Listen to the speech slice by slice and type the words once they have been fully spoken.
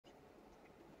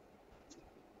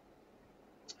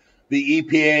The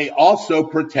EPA also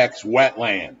protects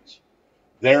wetlands.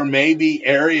 There may be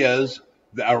areas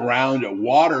around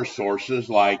water sources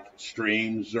like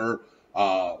streams or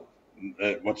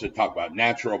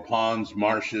natural ponds,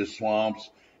 marshes, swamps.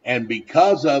 And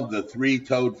because of the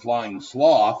three-toed flying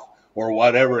sloth or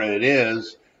whatever it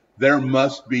is, there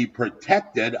must be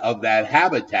protected of that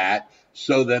habitat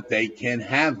so that they can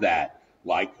have that,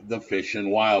 like the fish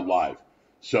and wildlife.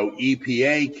 So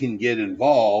EPA can get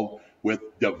involved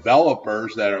with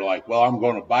developers that are like, well, I'm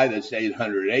going to buy this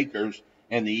 800 acres.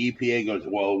 And the EPA goes,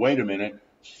 well, wait a minute,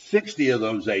 60 of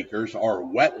those acres are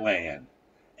wetland.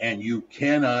 And you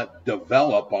cannot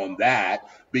develop on that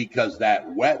because that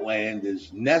wetland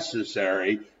is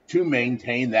necessary to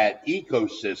maintain that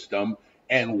ecosystem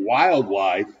and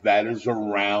wildlife that is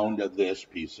around this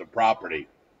piece of property.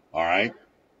 All right.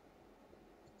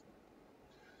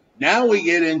 Now we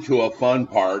get into a fun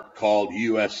part called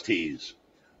USTs,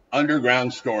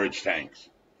 underground storage tanks.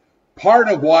 Part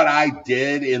of what I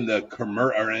did in the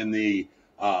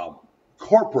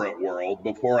corporate world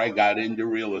before I got into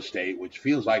real estate, which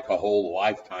feels like a whole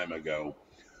lifetime ago,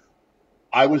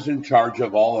 I was in charge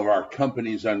of all of our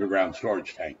company's underground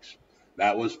storage tanks.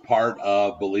 That was part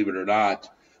of, believe it or not,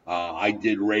 I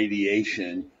did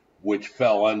radiation, which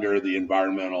fell under the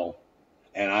environmental,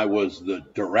 and I was the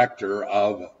director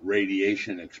of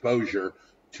radiation exposure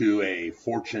to a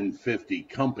Fortune 50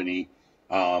 company,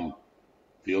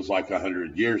 feels like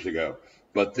 100 years ago.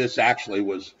 But this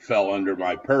actually fell under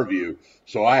my purview,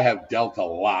 so I have dealt a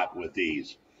lot with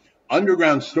these.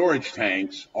 Underground storage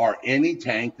tanks are any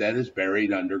tank that is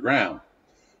buried underground.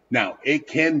 Now, it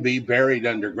can be buried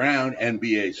underground and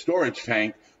be a storage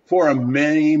tank for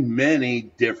many, many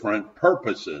different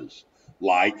purposes.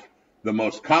 Like the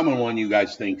most common one you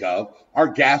guys think of are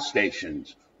gas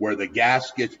stations, where the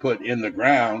gas gets put in the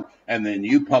ground and then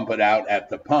you pump it out at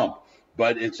the pump.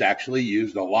 But it's actually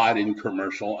used a lot in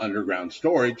commercial underground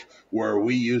storage, where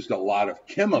we used a lot of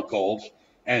chemicals,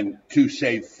 and to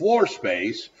save floor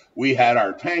space, we had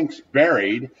our tanks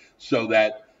buried so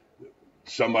that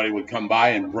somebody would come by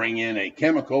and bring in a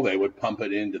chemical, they would pump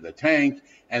it into the tank,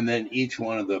 and then each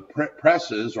one of the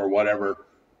presses or whatever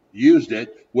used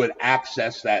it would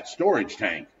access that storage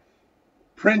tank.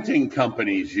 Printing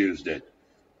companies used it.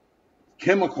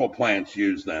 Chemical plants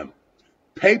use them.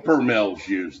 Paper mills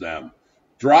use them.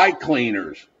 Dry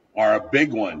cleaners are a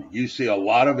big one. You see a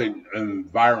lot of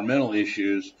environmental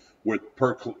issues with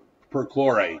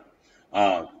perchlorate.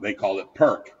 They call it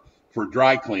PERC for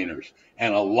dry cleaners.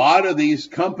 And a lot of these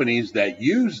companies that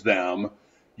use them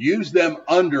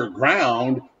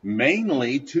underground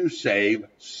mainly to save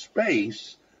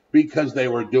space because they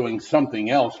were doing something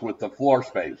else with the floor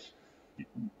space.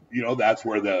 You know, that's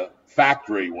where the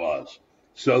factory was.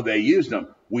 So they used them.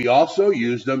 We also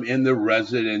used them in the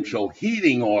residential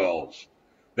heating oils.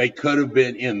 They could have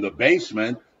been in the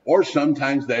basement, or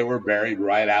sometimes they were buried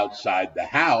right outside the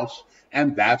house,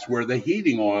 and that's where the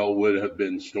heating oil would have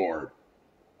been stored.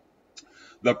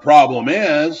 The problem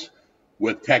is,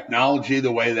 with technology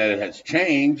the way that it has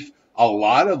changed, a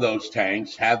lot of those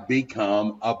tanks have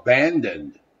become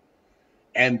abandoned.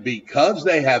 And because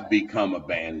they have become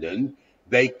abandoned,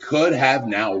 they could have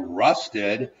now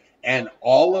rusted, and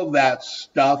all of that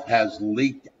stuff has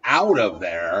leaked out of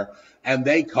there, and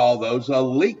they call those a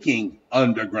leaking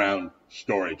underground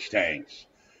storage tanks.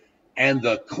 And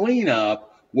the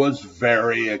cleanup was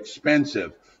very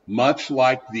expensive, much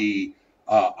like the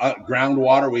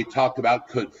groundwater we talked about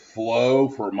could flow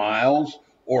for miles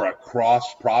or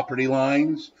across property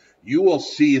lines. You will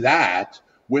see that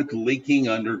with leaking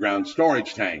underground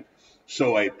storage tank.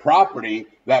 So a property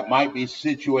that might be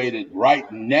situated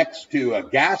right next to a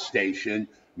gas station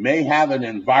may have an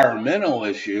environmental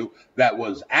issue that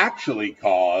was actually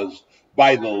caused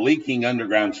by the leaking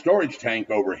underground storage tank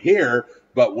over here,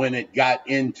 but when it got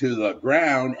into the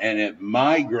ground and it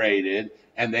migrated,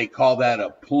 and they call that a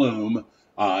plume,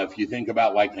 if you think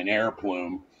about like an air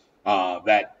plume,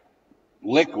 that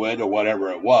liquid or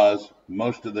whatever it was,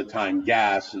 most of the time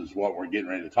gas is what we're getting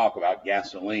ready to talk about,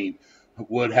 gasoline,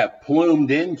 would have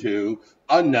plumed into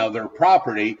another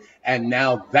property, and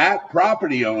now that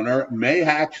property owner may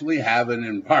actually have an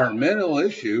environmental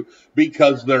issue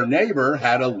because their neighbor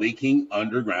had a leaking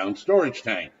underground storage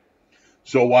tank.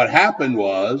 So what happened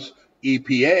was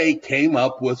EPA came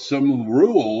up with some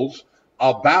rules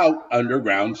about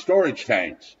underground storage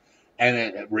tanks, and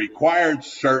it required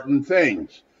certain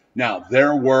things. Now,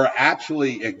 there were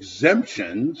actually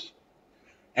exemptions,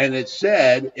 and it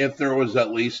said if there was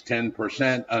at least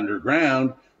 10%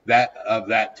 underground of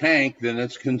that tank, then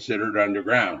it's considered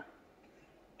underground.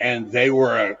 And they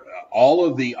were all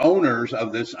of the owners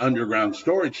of this underground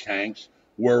storage tanks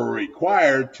were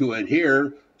required to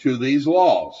adhere to these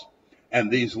laws. And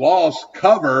these laws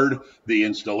covered the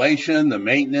installation, the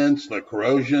maintenance, the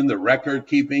corrosion, the record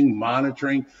keeping,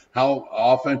 monitoring, how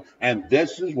often. And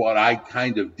this is what I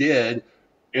kind of did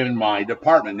in my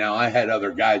department. Now, I had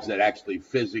other guys that actually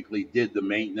physically did the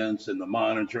maintenance and the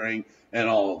monitoring and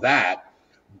all of that,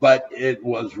 but it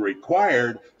was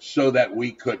required so that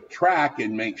we could track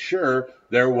and make sure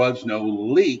there was no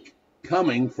leak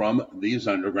coming from these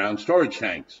underground storage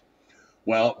tanks.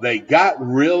 Well, they got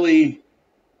really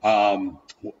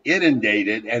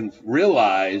inundated and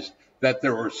realized that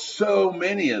there were so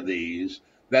many of these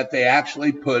that they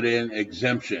actually put in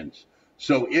exemptions.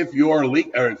 So if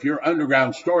your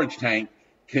underground storage tank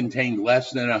contained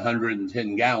less than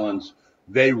 110 gallons,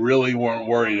 they really weren't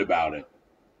worried about it.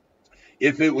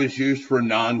 If it was used for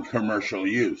non-commercial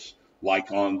use,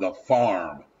 like on the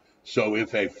farm. So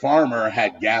if a farmer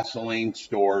had gasoline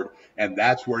stored and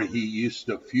that's where he used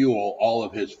to fuel all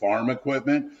of his farm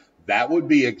equipment, that would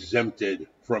be exempted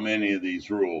from any of these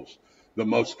rules. The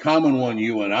most common one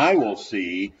you and I will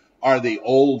see are the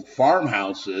old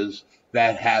farmhouses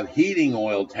that have heating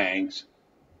oil tanks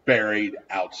buried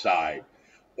outside,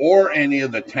 or any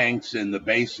of the tanks in the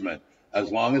basement,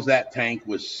 as long as that tank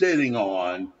was sitting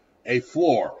on a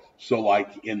floor. So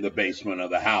like in the basement of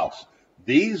the house.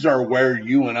 These are where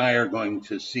you and I are going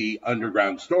to see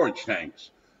underground storage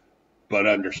tanks. But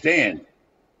understand,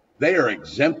 they are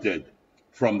exempted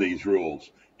from these rules.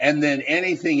 And then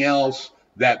anything else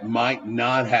that might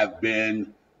not have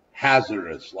been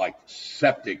hazardous, like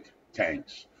septic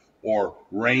tanks or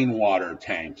rainwater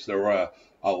tanks. There were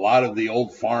a lot of the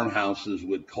old farmhouses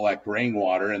would collect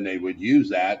rainwater and they would use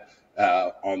that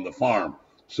on the farm.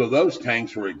 So those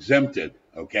tanks were exempted,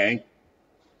 okay?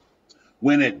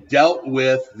 When it dealt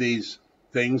with these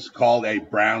things called a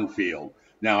brownfield.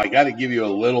 Now, I got to give you a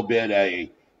little bit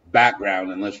a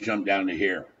background, and let's jump down to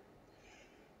here.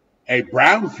 A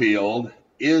brownfield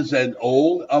is an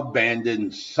old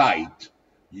abandoned site,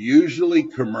 usually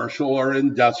commercial or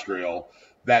industrial,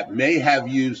 that may have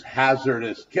used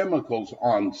hazardous chemicals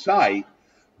on site,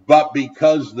 but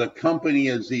because the company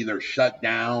is either shut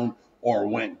down or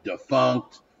went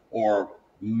defunct or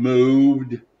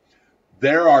moved,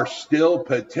 there are still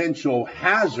potential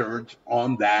hazards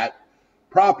on that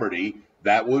property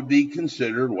that would be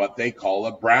considered what they call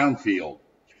a brownfield.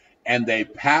 And they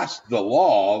passed the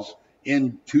laws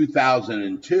in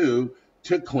 2002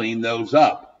 to clean those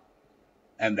up.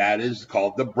 And that is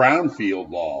called the brownfield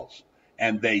laws.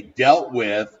 And they dealt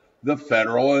with the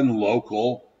federal and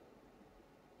local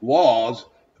laws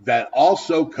that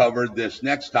also covered this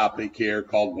next topic here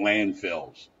called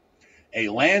landfills. A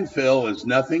landfill is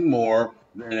nothing more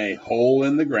than a hole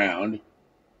in the ground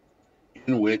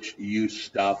in which you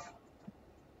stuff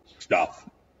stuff.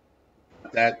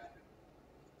 So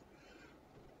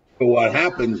what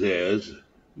happens is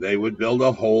they would build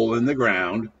a hole in the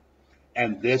ground,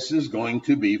 and this is going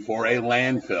to be for a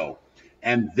landfill.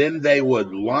 And then they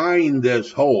would line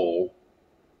this hole,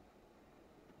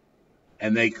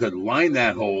 and they could line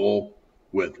that hole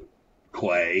with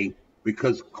clay,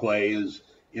 because clay is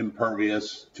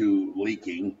impervious to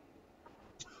leaking.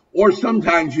 Or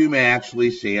sometimes you may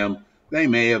actually see them, they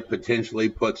may have potentially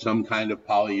put some kind of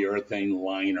polyurethane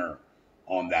liner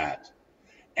on that.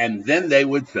 And then they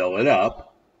would fill it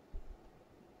up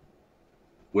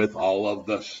with all of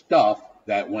the stuff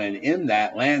that went in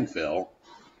that landfill.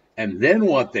 And then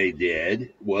what they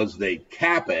did was they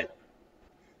cap it.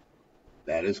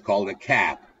 That is called a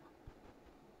cap,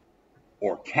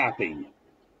 or capping.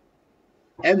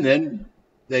 And then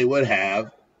they would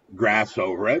have grass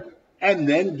over it. And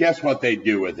then guess what they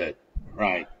do with it?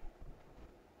 Right.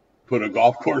 Put a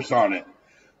golf course on it.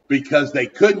 Because they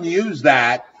couldn't use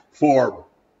that for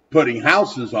putting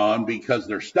houses on because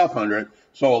there's stuff under it.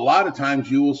 So a lot of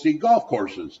times you will see golf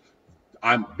courses.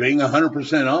 I'm being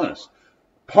 100% honest.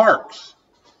 Parks,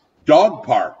 dog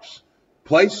parks,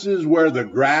 places where the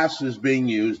grass is being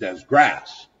used as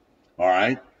grass. All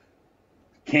right.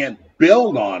 Can't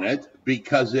build on it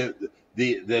because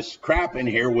this crap in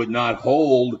here would not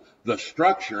hold the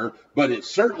structure, but it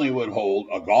certainly would hold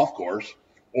a golf course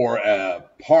or a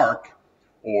park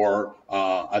or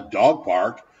a dog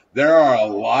park. There are a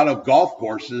lot of golf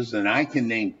courses, and I can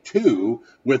name 2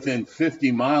 within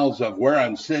 50 miles of where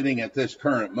I'm sitting at this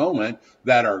current moment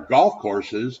that are golf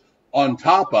courses on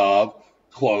top of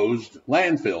closed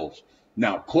landfills.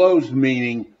 Now, closed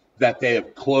meaning that they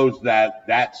have closed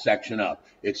that section up.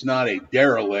 It's not a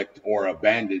derelict or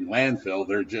abandoned landfill.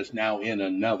 They're just now in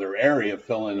another area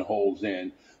filling holes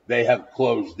in. They have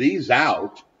closed these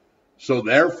out, so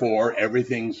therefore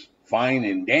everything's fine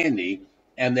and dandy,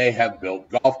 and they have built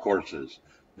golf courses.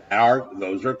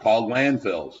 Those are called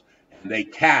landfills. And they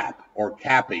cap or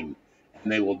capping.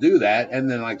 And they will do that. And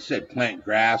then, like I said, plant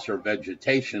grass or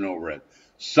vegetation over it.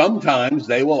 Sometimes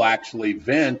they will actually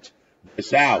vent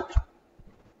this out.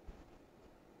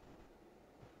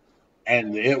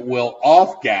 And it will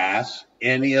off gas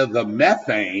any of the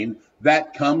methane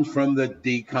that comes from the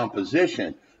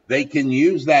decomposition. They can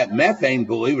use that methane,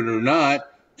 believe it or not,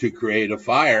 to create a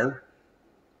fire,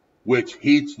 which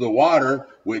heats the water,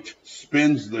 which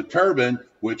spins the turbine,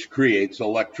 which creates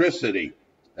electricity.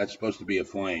 That's supposed to be a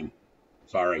flame.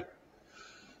 Sorry.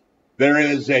 There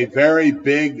is a very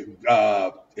big,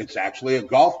 it's actually a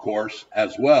golf course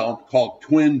as well, called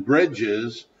Twin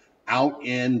Bridges out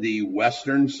in the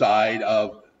western side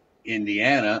of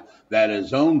Indiana that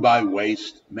is owned by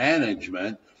Waste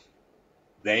Management.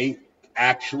 They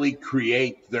actually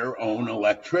create their own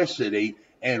electricity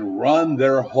and run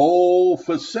their whole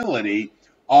facility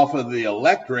off of the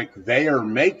electric they are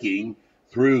making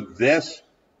through this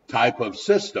type of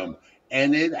system.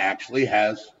 And it actually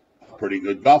has a pretty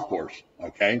good golf course,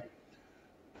 okay?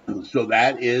 So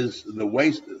that is the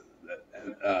waste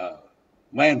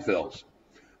landfills.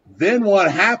 Then what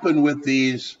happened with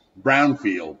these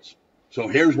brownfields? So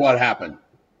here's what happened.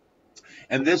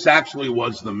 And this actually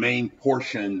was the main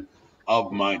portion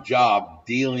of my job,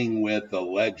 dealing with the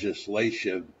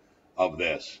legislation of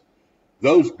this.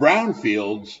 Those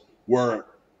brownfields were,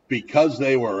 because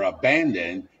they were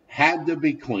abandoned, had to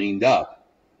be cleaned up.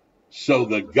 So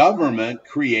the government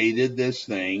created this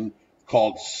thing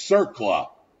called CERCLA.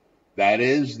 That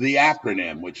is the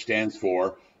acronym, which stands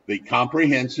for the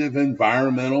Comprehensive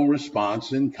Environmental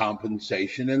Response and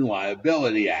Compensation and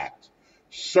Liability Act,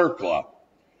 CERCLA.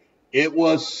 It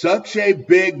was such a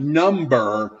big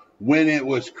number when it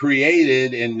was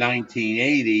created in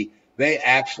 1980, they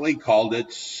actually called it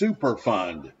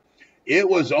Superfund. It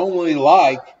was only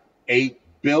like $8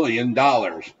 billion.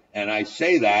 And I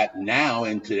say that now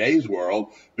in today's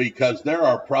world because there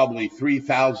are probably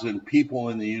 3,000 people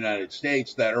in the United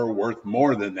States that are worth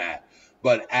more than that.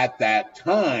 But at that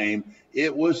time,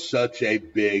 it was such a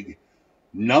big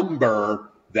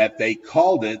number that they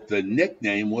called it, the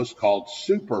nickname was called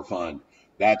Superfund.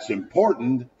 That's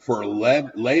important for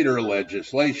later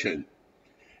legislation.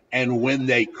 And when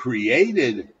they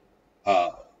created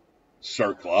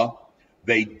CERCLA,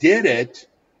 they did it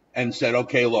and said,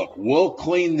 okay, look, we'll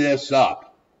clean this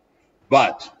up,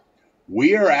 but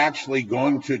we are actually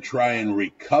going to try and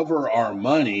recover our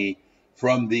money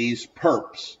from these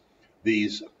PERPs,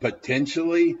 these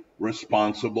potentially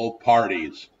responsible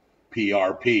parties,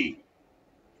 PRP.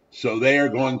 So they are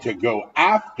going to go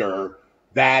after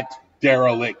that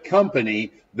derelict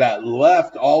company that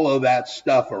left all of that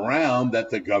stuff around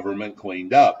that the government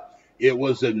cleaned up. It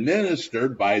was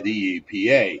administered by the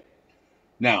EPA.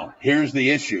 Now, here's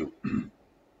the issue.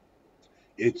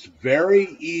 It's very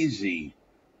easy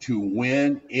to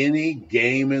win any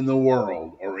game in the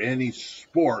world or any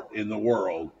sport in the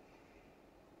world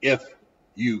if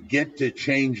you get to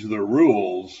change the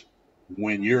rules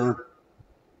when you're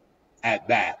at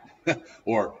bat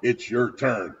or it's your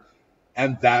turn.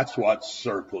 And that's what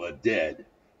CERCLA did.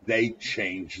 They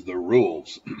changed the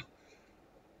rules.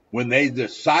 When they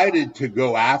decided to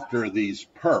go after these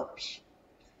PERPs,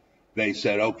 they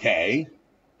said, okay,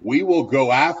 we will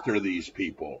go after these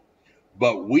people,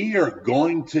 but we are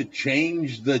going to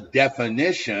change the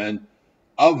definition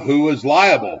of who is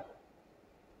liable,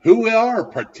 who are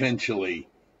potentially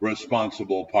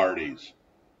responsible parties.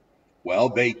 Well,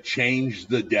 they changed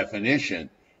the definition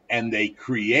and they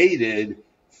created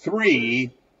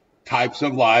 3 types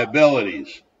of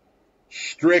liabilities.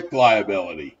 Strict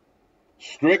liability.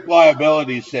 Strict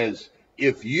liability says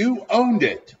if you owned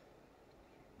it,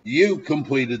 you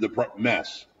completed the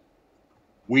mess.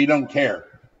 We don't care.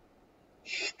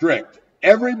 Strict.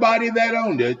 Everybody that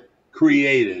owned it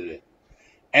created it.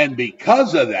 And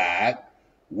because of that,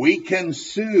 we can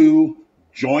sue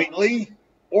jointly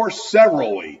or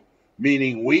severally,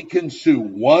 meaning we can sue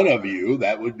one of you,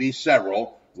 that would be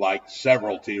several, like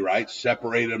severalty, right?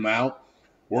 Separate them out.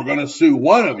 We're going to sue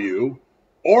one of you,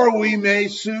 or we may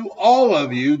sue all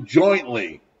of you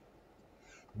jointly.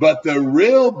 But the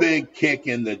real big kick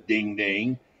in the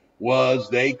ding-ding was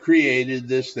they created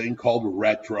this thing called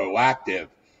retroactive,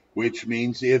 which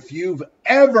means if you've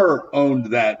ever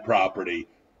owned that property,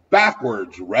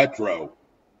 backwards retro.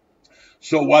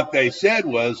 So what they said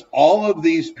was all of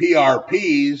these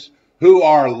PRPs who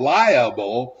are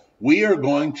liable, we are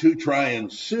going to try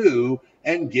and sue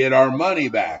and get our money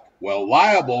back. Well,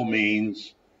 liable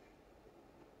means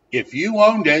if you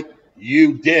owned it,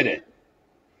 you did it.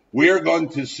 We are going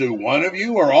to sue one of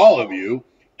you or all of you.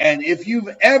 And if you've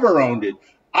ever owned it,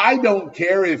 I don't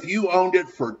care if you owned it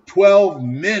for 12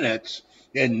 minutes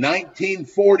in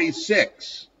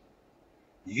 1946.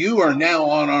 You are now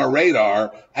on our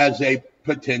radar as a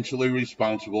potentially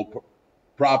responsible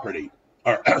property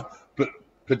or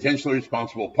potentially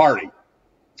responsible party.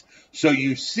 So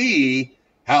you see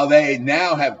how they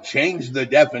now have changed the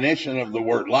definition of the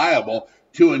word liable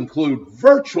to include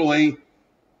virtually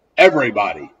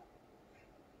everybody.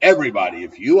 Everybody.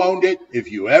 If you owned it,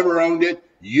 if you ever owned it,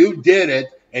 you did it,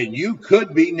 and you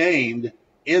could be named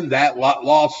in that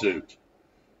lawsuit.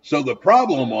 So the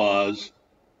problem was